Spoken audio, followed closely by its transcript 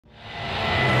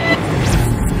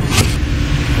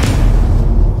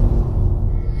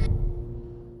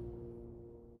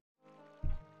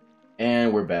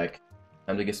back.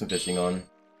 Time to get some fishing on.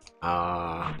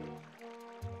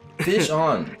 Fish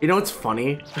on! You know what's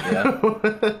funny? Yeah.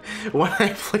 When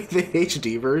I played the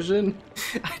HD version,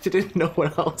 I didn't know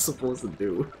what I was supposed to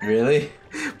do. Really?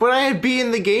 But I had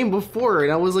beaten the game before,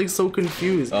 and I was like so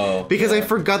confused. Oh. Because I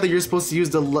forgot that you're supposed to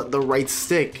use the right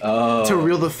stick to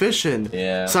reel the fish in.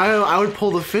 Yeah. So I would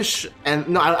pull the fish, and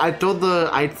no, I'd throw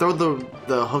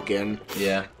the hook in.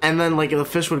 Yeah. And then like the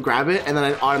fish would grab it, and then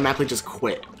I'd automatically just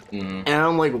quit. And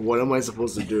I'm like, what am I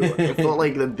supposed to do? I felt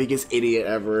like the biggest idiot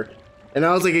ever. And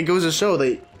I was like, it goes to show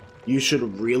that you should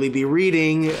really be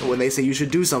reading when they say you should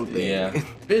do something. Yeah.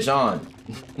 Fish on.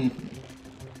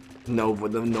 no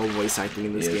voice acting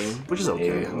in this game, which is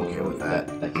okay. I'm okay with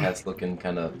that. That cat's looking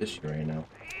kind of fishy right now.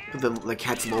 The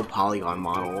cat's low polygon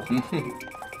model.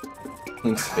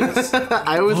 Link's face.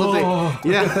 I always look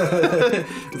yeah.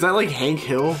 Is that like Hank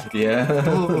Hill?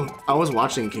 Yeah. I was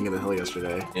watching King of the Hill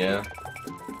yesterday. Yeah.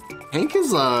 Hank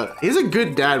is he's a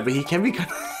good dad, but he can be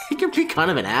kind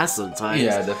of an ass sometimes.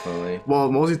 Yeah, definitely.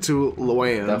 Well, mostly to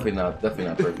Luann. Definitely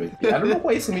not perfect. Yeah, I don't know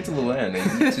why you sent me to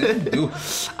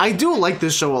Luann. I do like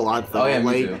this show a lot though. Oh, yeah, me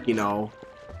like, too. you know,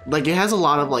 like it has a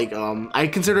lot of like I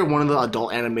consider it one of the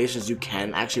adult animations you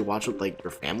can actually watch with like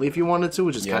your family if you wanted to,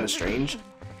 which is kind of strange.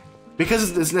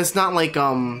 Because it's not like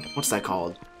what's that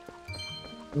called?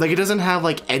 Like it doesn't have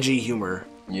like edgy humor.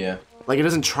 Yeah. Like it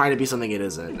doesn't try to be something it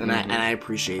isn't, and I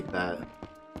appreciate that.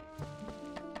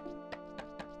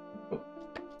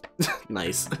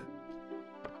 Nice. By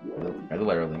the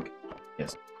ladder, Link.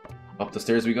 Yes. Up the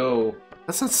stairs we go.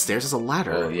 That's not stairs, it's a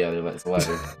ladder. Oh yeah, it's a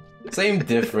ladder. Same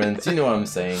difference. You know what I'm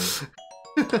saying.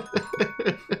 You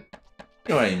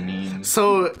know what I mean.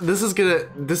 So this is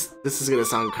gonna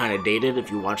sound kind of dated if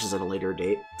you watch this at a later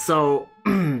date. So,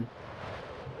 I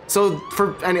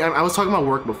was talking about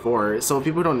work before. So if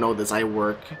people don't know this, I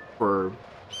work for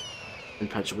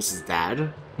Impetuous's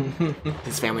dad.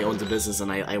 His family owns a business,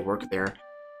 and I work there.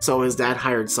 So his dad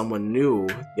hired someone new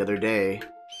the other day,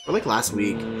 or like last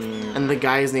week, and the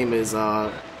guy's name is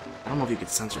I don't know if you could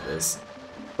censor this.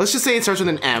 Let's just say it starts with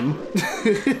an M.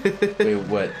 Wait,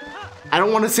 what? I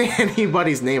don't want to say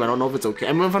anybody's name. I don't know if it's okay.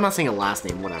 I mean, if I'm not saying a last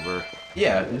name, whatever.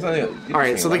 Yeah, there's nothing. All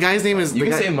right, so the guy's name is. You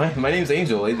can say my name's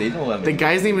Angel. They don't let me. The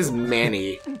guy's name is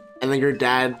Manny, and then your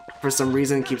dad, for some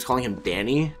reason, keeps calling him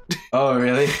Danny. Oh,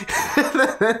 really?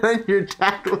 And your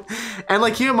dad, and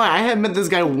like, keep in mind, I had met this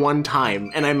guy one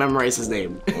time, and I memorized his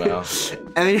name. Wow.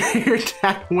 And then your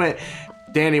dad went,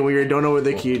 Danny, when you don't know what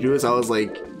the key to do is, I was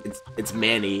like, it's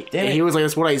Manny. Damn and it. he was like,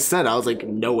 that's what I said. I was like,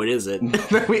 no, it isn't. And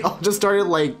then we all just started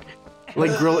like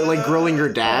grilling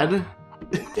your dad.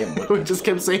 Damn, We just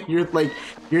kept saying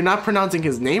you're not pronouncing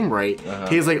his name right.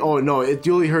 He's like, oh no,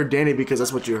 you only heard Danny because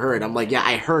that's what you heard. I'm like, yeah,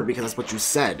 I heard because that's what you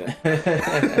said.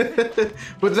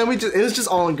 But then it was just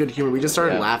all in good humor. We just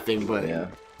started laughing, but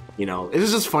you know, it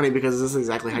was just funny because this is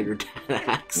exactly how your dad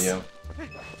acts. Yeah.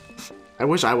 I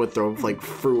wish I would throw like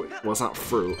fruit. Well, it's not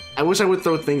fruit. I wish I would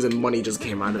throw things and money just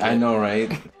came out of it. I know,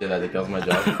 right? Yeah, that was my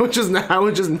job. I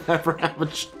would just never have a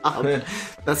job.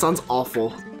 That sounds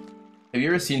awful. Have you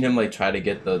ever seen him like try to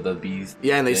get the bees?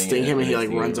 Yeah, and they sting him and he like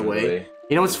runs away.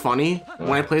 You know what's funny? What?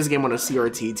 When I played this game on a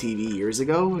CRT TV years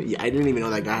ago, I didn't even know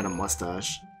that guy had a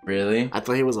mustache. Really? I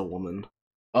thought he was a woman.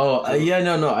 Oh, yeah,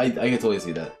 no, I can totally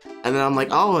see that. And then I'm like,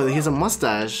 oh, he has a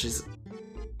mustache.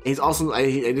 He's also, I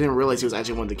didn't realize he was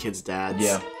actually one of the kids' dads.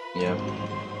 Yeah, yeah.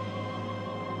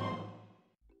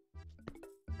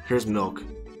 Here's milk.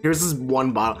 Here's this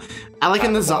one bottle. I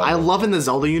love in the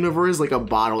Zelda universe, like a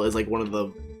bottle is like one of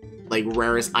the like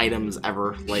rarest items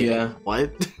ever. Like,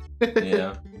 what?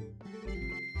 Yeah.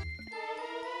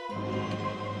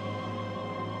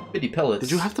 50 pellets. Did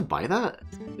you have to buy that?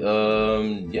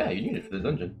 Yeah, you need it for the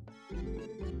dungeon.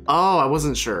 Oh, I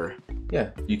wasn't sure. Yeah,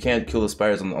 you can't kill the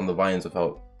spiders on the vines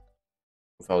without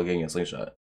getting a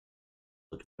slingshot.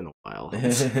 It's been a while.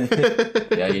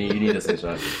 Yeah, you need a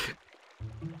slingshot.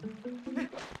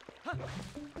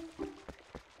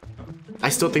 I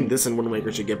still think this and Wind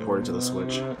Waker should get ported to the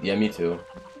Switch. Yeah, me too.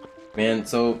 Man,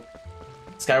 so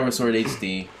Skyward Sword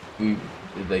HD,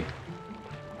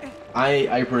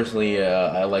 I personally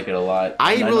I like it a lot.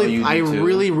 I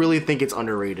really think it's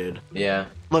underrated. Yeah.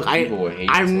 Look,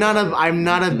 I'm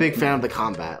not a big fan of the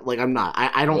combat. Like I'm not.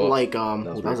 I don't like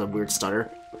that was a weird stutter.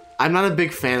 I'm not a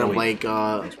big fan of like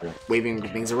waving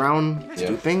things around to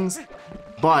do things.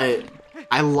 But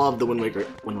I love the Wind Waker.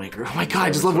 Oh my god, I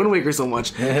just love Wind Waker so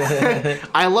much.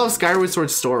 I love Skyward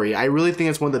Sword's story. I really think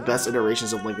it's one of the best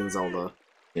iterations of Link and Zelda.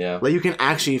 Yeah. Like you can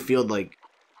actually feel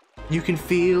you can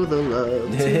feel the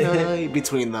love tonight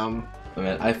between them. I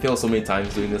mean, I failed so many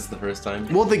times doing this the first time.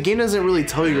 Well, the game doesn't really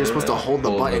tell you you're supposed to hold the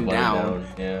button down.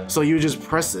 Yeah. So you just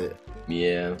press it.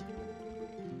 Yeah.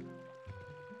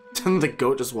 And the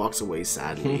goat just walks away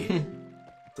sadly.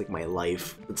 It's like my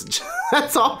life.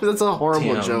 That's all. That's a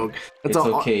horrible joke. That's it's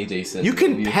okay, Jason. You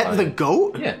can pet the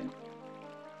goat? Yeah.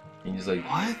 And he's like,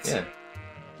 what? Yeah.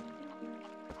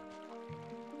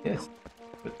 Yes.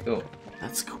 Let's go.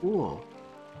 That's cool.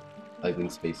 Like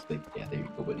Link's face, like, yeah, there you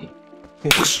go, buddy.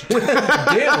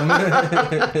 Damn.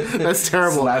 That's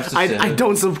terrible. I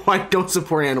don't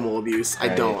support animal abuse. I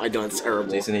don't. It's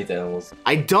terrible. Jason hates animals.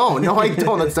 I don't. No, I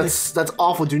don't. That's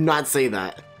awful. Do not say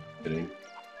that. Kidding.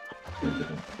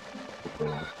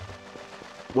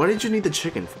 What did you need the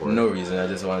chicken for? No reason. I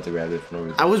just wanted to grab it for no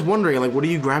reason. I was wondering, like, what are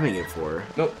you grabbing it for?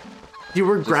 Nope. You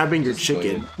were grabbing your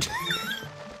chicken.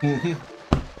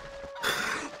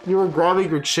 You were grabbing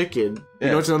your chicken. Yeah.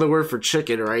 You know it's another word for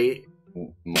chicken, right?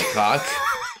 My cock?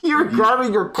 You were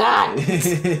grabbing your cock!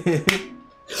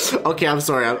 Okay, I'm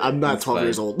sorry. I'm not 12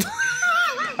 years old.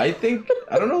 I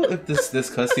don't know if this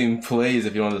cutscene plays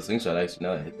if you don't have the slingshot, actually,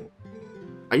 now that I think.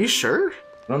 Are you sure?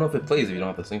 I don't know if it plays if you don't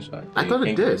have the slingshot. I thought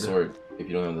it did. The sword if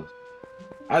you don't have the...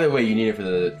 Either way, you need it for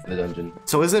the dungeon.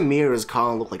 So is it me or does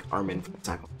Colin look like Armin from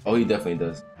Attack on Titan? Oh, he definitely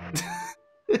does.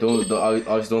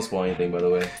 Don't spoil anything, by the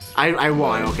way. I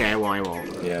won't. Okay, I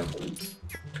won't. Yeah.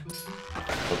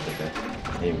 Okay.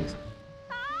 Anyways.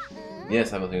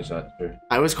 Yes, I have a slingshot. Sure.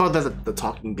 I always called that the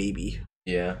talking baby.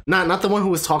 Yeah. Not the one who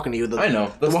was talking to you. I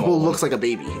know. The one who looks like a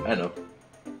baby. I know.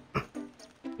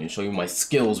 Let me show you my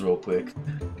skills real quick.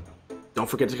 Don't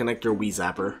forget to connect your Wii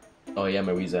Zapper. Oh yeah,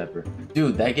 my Wii Zapper.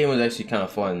 Dude, that game was actually kind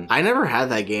of fun. I never had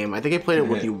that game. I think I played it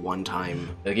with you one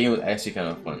time. That game was actually kind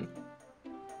of fun.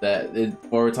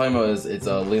 What we're talking about is it's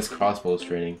Link's crossbows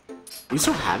training. You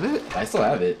still have it? I still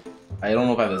have it. I don't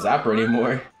know if I have a Zapper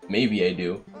anymore. Maybe I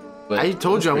do. But I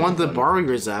told you I wanted to borrow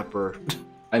your Zapper.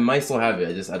 I might still have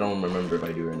it. I don't remember if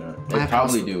I do or not. I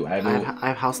probably do. I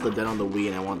have House of the Dead on the Wii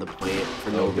and I wanted to play it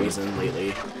for no reason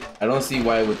lately. I don't see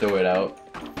why I would throw it out.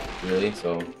 Really?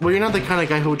 So. Well, you're not the kind of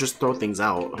guy who would just throw things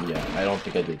out. Yeah, I don't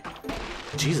think I did.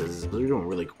 Jesus, you're doing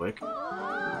really quick.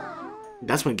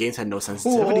 That's when games had no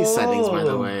sensitivity settings, by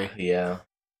the way. Yeah.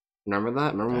 Remember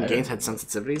that? Remember when games had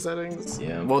sensitivity settings?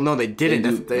 Yeah. Well, no, they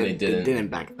didn't. They didn't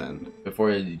back then.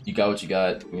 Before you got what you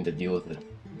got, you need to deal with it.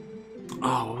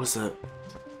 Oh, what was that?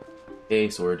 A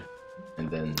sword, and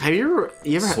then. Have you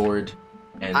ever sword?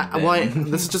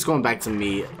 This is just going back to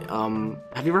me.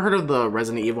 Have you ever heard of the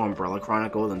Resident Evil Umbrella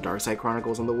Chronicles and Darkside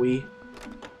Chronicles on the Wii?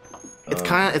 It's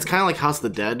kind of like House of the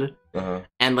Dead,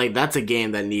 and like that's a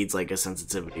game that needs like a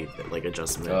sensitivity like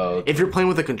adjustment. Oh, okay. If you're playing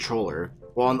with a controller,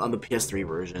 well, on the PS3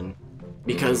 version,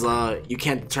 because you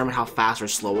can't determine how fast or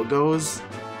slow it goes,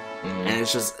 and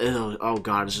it's just oh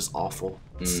god, it's just awful.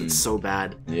 It's so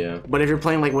bad. Yeah. But if you're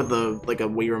playing like with a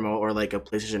Wii remote or like a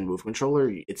PlayStation Move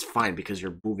controller, it's fine because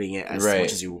you're moving it as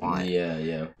much as you want. Yeah,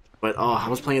 yeah. But I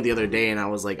was playing it the other day and I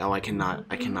was like, oh, I cannot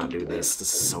do this.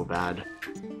 This is so bad.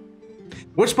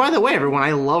 Which, by the way, everyone,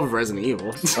 I love Resident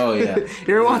Evil. Oh yeah.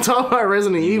 You ever want to talk about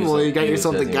Resident Evil? You got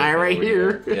yourself the guy right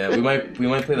here. Yeah, we might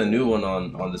play the new one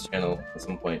on this channel at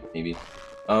some point, maybe.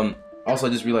 Also,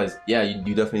 I just realized, yeah,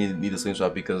 you definitely need the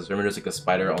slingshot because remember there's like a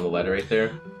spider on the ladder right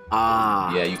there.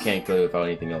 Ah. Yeah, you can't kill it without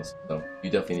anything else, so you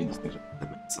definitely need the slingshot.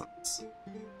 That makes sense.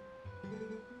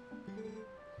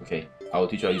 Okay, I will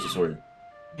teach you how to use the sword.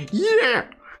 Yeah.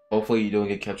 Hopefully, you don't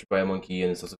get captured by a monkey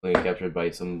and subsequently get captured by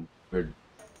some weird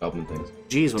goblin things.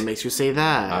 Jeez, what makes you say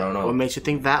that? I don't know. What makes you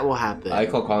think that will happen? I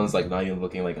call Colin's like not even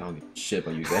looking like I don't give a shit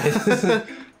about you guys.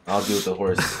 I'll deal with the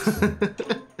horse.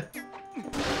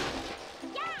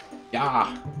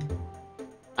 Yeah.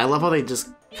 I love how they just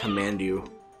command you.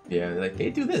 Yeah, they're like, hey,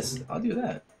 do this. I'll do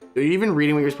that. Are you even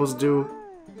reading what you're supposed to do?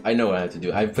 I know what I have to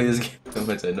do. I play this game so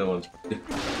much. I know what I'm supposed to do.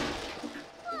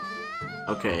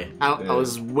 Okay, I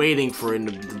was waiting for him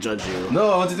to judge you. No,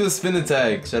 I want to do a spin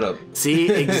attack. Shut up. See,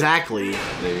 exactly.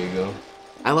 There you go.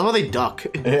 I love how they duck.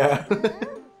 Yeah.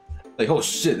 Like, oh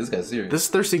shit, this guy's serious. This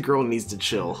thirsty girl needs to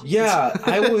chill. Yeah,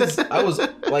 I was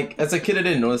like, as a kid, I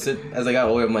didn't notice it. As I got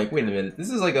older, I'm like, wait a minute, this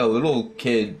is like a little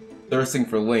kid thirsting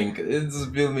for Link. It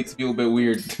just makes me feel a bit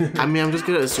weird. I mean, I'm just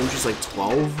gonna assume she's like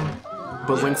 12,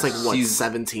 but yeah, Link's like what,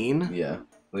 17? Yeah,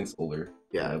 Link's older.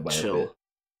 Yeah, chill.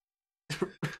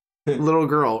 Little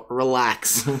girl,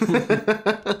 relax. You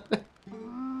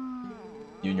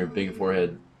and your big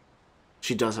forehead.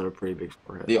 She does have a pretty big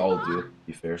forehead. They all do, to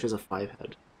be fair. She has a 5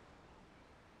 head.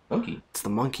 Monkey. It's the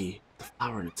monkey. The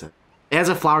flower in its head. It has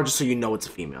a flower just so you know it's a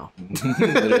female.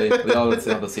 Literally, they all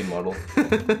have the same model.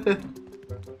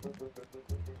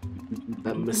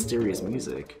 That mysterious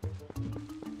music.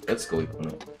 Let's go,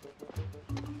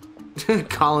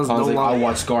 Colin's no like, longer... I'll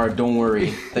watch Guard, don't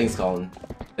worry. Thanks, Colin.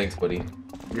 Thanks, buddy.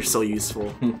 You're so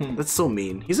useful. That's so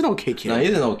mean. He's an okay kid. No,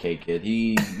 he's an okay kid.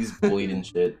 He's bullied and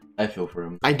shit. I feel for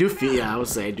him. I do feel, yeah, I would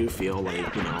say I do feel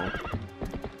like, you know,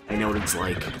 I know what it's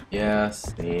like. Yeah,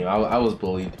 same. I was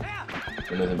bullied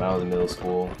when I was in middle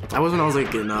school. I was when I was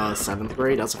like in 7th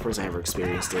grade. That's the first I ever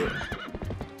experienced it.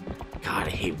 God,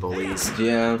 I hate bullies.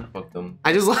 Yeah, fuck them.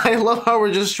 I love how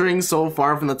we're just straying so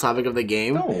far from the topic of the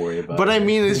game. Don't worry about it. But I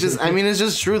mean, it's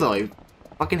just true though. I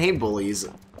fucking hate bullies.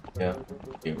 Yeah.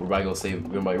 Okay, we're about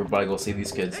to go save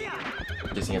these kids.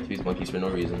 Chasing after these monkeys for no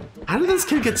reason. How did this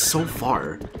kid get so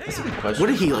far? That's a good question. What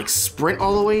did he like sprint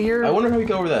all the way here? I wonder how he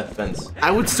got over that fence.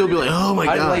 I would still be like, oh my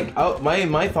god.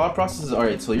 My thought process is,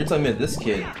 alright, so you're telling me that this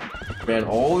kid ran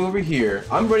all the way over here.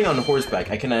 I'm running on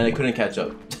horseback. I couldn't catch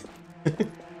up.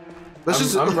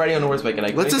 I'm riding on horseback and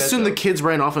I couldn't catch up. Let's assume the kids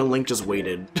ran off and Link just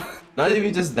waited. Not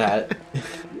even just that.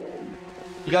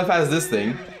 He got past this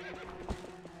thing.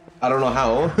 I don't know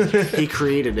how. He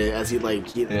created it as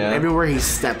everywhere he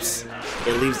steps,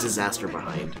 it leaves disaster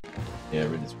behind. Yeah,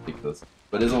 it's ridiculous.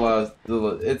 But there's a lot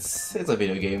of it's a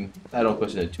video game. I don't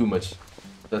question it too much,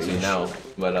 especially now.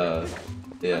 But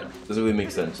yeah, doesn't really make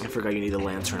sense. I forgot you need a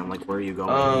lantern. I'm like, where are you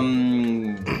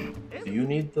going? Do you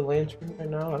need the lantern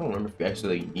right now? I don't remember if you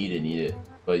actually need it,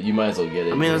 but you might as well get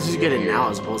it. I mean, let's just get it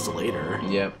now as opposed to later.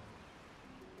 Yep.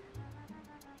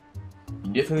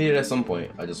 You definitely need it at some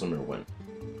point. I just don't remember when.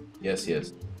 Yes.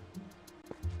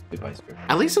 Goodbye, Spirit.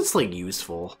 At least it's like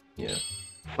useful. Yeah.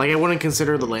 Like I wouldn't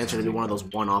consider the lantern to be one of those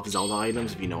one-off Zelda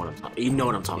items if you know what I'm talking. You know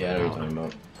what I'm talking about. Yeah, I know what you're talking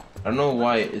about. I don't know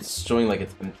why it's showing like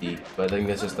it's empty, but I think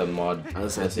that's just a mod.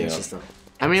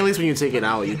 I mean, at least when you take it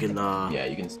out, you can. Yeah,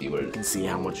 you can see what it is. You can see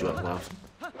how much you have left.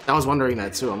 I was wondering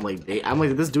that too. I'm like,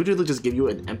 did this dude just give you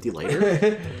an empty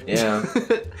lighter? Yeah.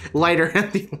 Lighter,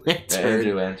 empty lantern. Yeah,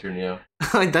 empty lantern. Yeah.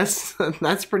 Like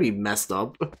that's pretty messed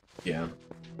up. Yeah.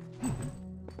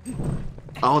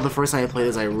 Oh, the first time I played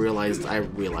this, I recognized the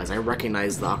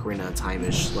Ocarina of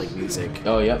Time-ish like music.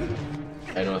 Oh, yep.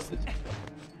 I noticed it.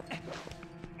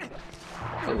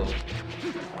 Hello.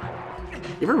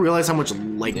 You ever realize how much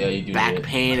like back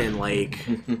pain and like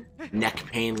neck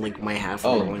pain Link might have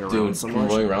from rolling around so much?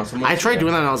 Rolling around so much? I tried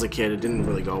doing that when I was a kid. It didn't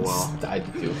really go well. I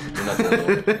did too. You're not the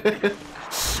only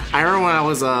I remember when I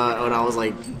was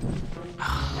like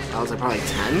probably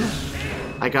 10.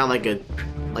 I got like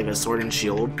a sword and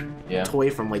shield toy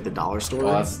from like the dollar store.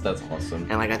 Oh, that's awesome.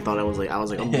 And like I thought I was like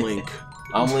I'm Link.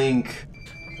 I'm Link.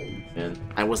 Man.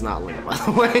 I was not Link, by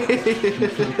the way.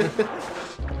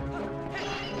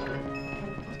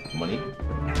 Money?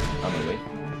 On my way.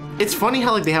 It's funny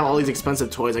how like they have all these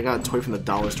expensive toys. I got a toy from the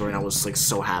dollar store and I was like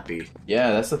so happy.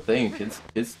 Yeah, that's the thing. Kids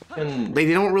can.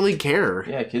 They don't really care.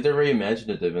 Yeah, kids are very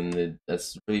imaginative and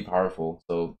that's really powerful.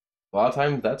 So a lot of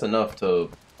times that's enough to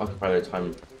occupy their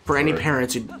time. For any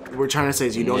parents, we're trying to say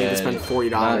is you don't need to spend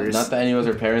 $40. Not that any of us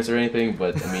are parents or anything,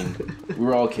 but I mean,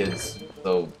 we're all kids,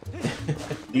 so.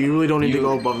 You really don't need to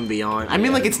go above and beyond. I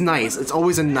mean, like, it's nice. It's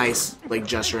always a nice, like,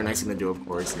 gesture, a nice thing to do, of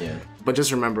course. Yeah. But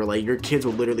just remember, like, your kids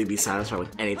will literally be satisfied with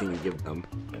anything you give them.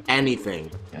 Anything.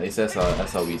 Yeah, at least that's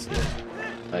how we see it.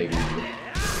 I agree with you.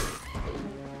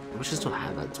 I wish I still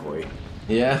had that toy.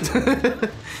 Yeah.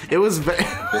 It was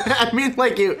I mean,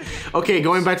 like, okay,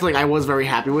 going back to, like, I was very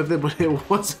happy with it, but it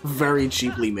was very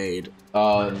cheaply made.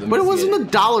 But it was in the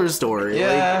dollar store.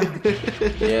 Yeah.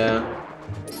 Like, yeah.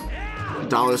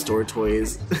 Dollar store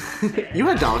toys. You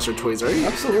had dollar store toys, right?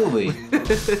 Absolutely.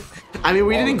 I mean,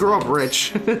 we didn't grow up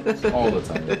rich. All the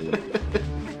time.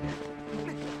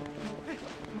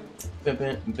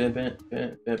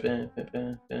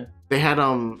 They had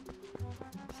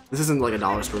this isn't like a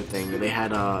dollar store thing. They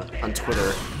had on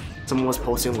Twitter, someone was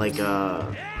posting like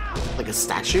a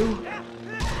statue,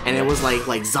 and it was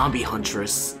like zombie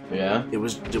huntress. Yeah. It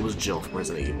was Jill from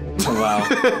Resident Evil. Wow.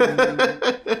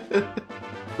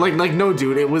 Like no,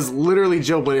 dude, it was literally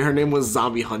Jill, but her name was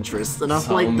Zombie Huntress, and I'm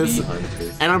like this,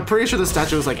 and I'm pretty sure the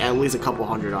statue was like at least a couple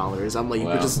 $100. I'm like, you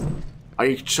could just, are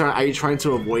you trying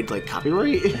to avoid like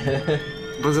copyright?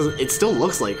 Because it still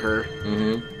looks like her.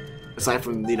 Mm-hmm. Aside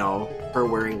from her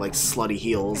wearing like slutty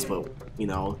heels, but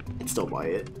I'd still buy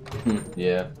it.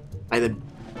 Yeah. I had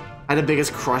the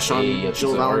biggest crush on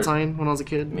Jill Valentine when I was a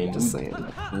kid. I mean, just saying.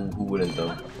 Who wouldn't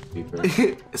though?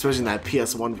 Especially in that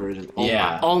PS1 version.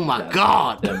 Oh my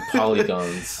god! Them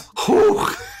polygons.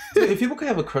 Dude, if people could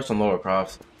have a crush on Lara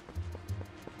Croft.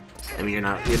 I mean, you're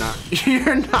not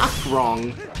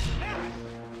wrong.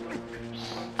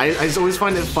 I just always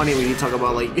find it funny when you talk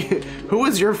about like, who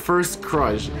was your first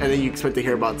crush, and then you expect to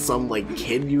hear about some like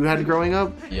kid you had growing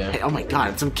up. Yeah. Hey, oh my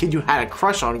god, some kid you had a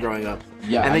crush on growing up.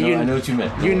 Yeah, and then I know what you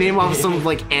meant. You name off some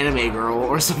like anime girl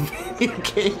or some video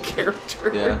game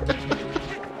character. Yeah.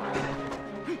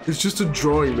 It's just a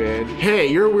drawing, man. Hey,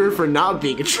 you're weird for not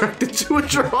being attracted to a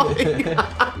drawing.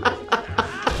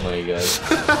 Oh my god.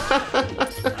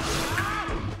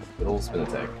 Good old spin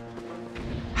attack.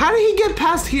 How did he get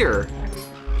past here?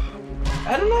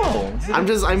 I don't know.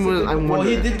 I'm wondering. Well,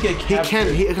 he did get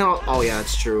captured. He can't. Oh yeah,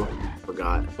 that's true.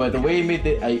 Forgot. But the way he made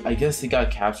it, I guess he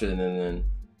got captured and then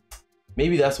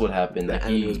maybe that's what happened. The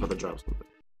enemy was about to drop something.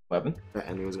 What happened? The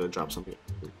enemy was gonna drop something.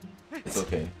 It's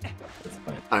okay. It's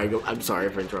fine. I'm sorry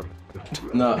if I interrupted.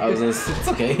 No, I was gonna say, it's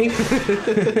okay.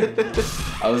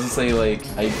 I was just saying, like,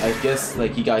 I guess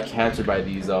like he got captured by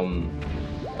these What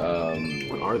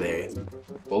are they?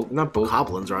 Not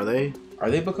bokoblins, are they? Are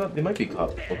they bokoblins? They might be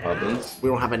bokoblins. We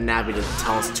don't have a navi to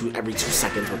tell us every 2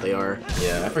 seconds what they are.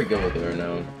 Yeah, I forget what they are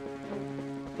now.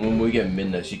 When we get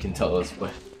Midna, she can tell us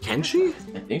what. Can she?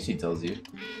 I think she tells you.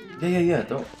 Yeah.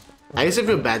 Don't. I used to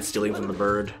feel bad stealing from the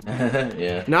bird.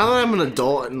 Yeah. Now that I'm an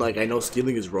adult and like I know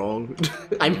stealing is wrong.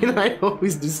 I mean, I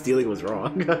always knew stealing was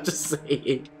wrong. I'm just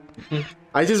saying.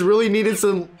 I just really needed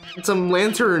some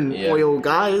lantern oil,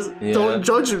 guys. Yeah. Don't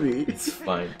judge me. It's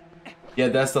fine. Yeah,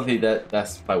 that's something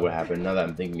that's probably what happened. Now that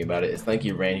I'm thinking about it, it's like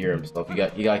he ran here himself.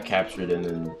 He got captured and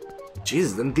then.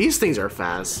 Jesus, then these things are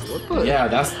fast. What the? Yeah,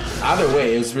 that's either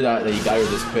way. It was really that he got here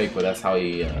this quick, but that's how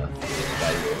he got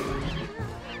here.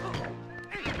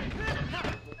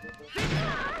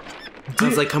 I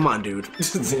was like, come on, dude.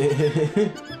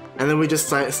 And then we just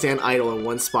stand idle in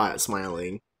one spot,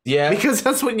 smiling. Yeah. Because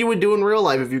that's what you would do in real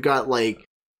life if you got, like,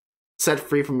 set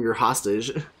free from your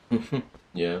hostage.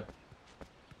 Yeah.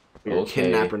 Your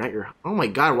kidnapper, not your... Oh my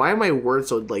god, why are my words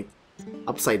so, like,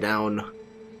 upside down?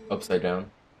 Upside down?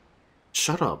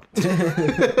 Shut up. She's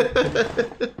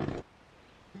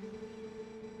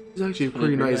actually a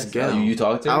pretty nice gal. You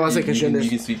talk to her? I was like, you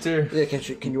can speak to her? Yeah,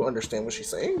 can you understand what she's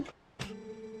saying?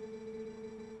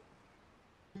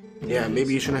 Yeah,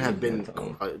 maybe you shouldn't have been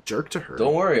a jerk to her.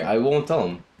 Don't worry, I won't tell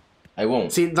him. I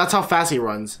won't. See, that's how fast he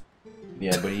runs.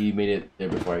 Yeah, but he made it there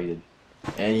before I did.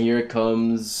 And here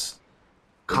comes...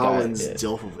 Colin's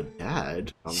dilf of a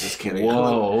dad. I'm just kidding.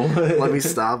 Whoa. Let me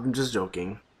stop. I'm just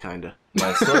joking. Kinda.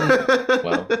 My son...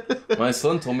 Well, my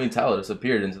son told me Tyler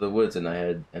disappeared into the woods and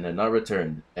had not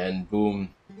returned. And boom,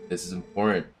 this is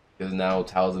important. Because now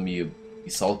Tyler's gonna be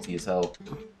salty as hell.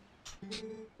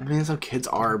 I mean, that's how kids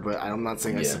are, but I'm not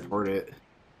saying I support it.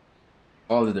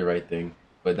 All did the right thing,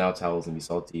 but now Tyler's gonna be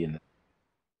salty, and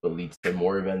it leads to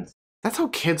more events. That's how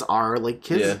kids are. Like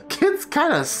kids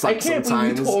kind of suck sometimes. I can't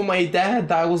believe you told my dad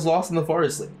that I was lost in the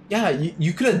forest. Like, yeah,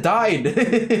 you could have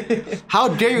died. How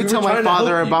dare you tell my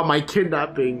father about my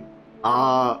kidnapping?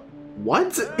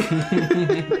 What?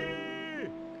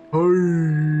 All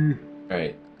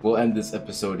right, we'll end this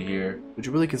episode here. Would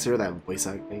you really consider that voice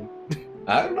acting?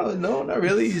 I don't know. No, not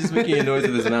really. He's just making a noise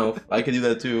with his mouth. I could do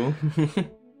that too.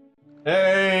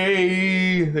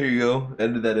 Hey, there you go.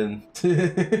 Ended that in.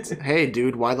 Hey,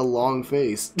 dude, why the long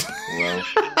face? Well,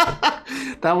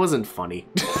 that wasn't funny.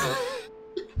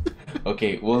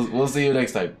 Okay, we'll see you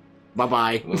next time. Bye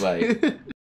bye. Bye bye.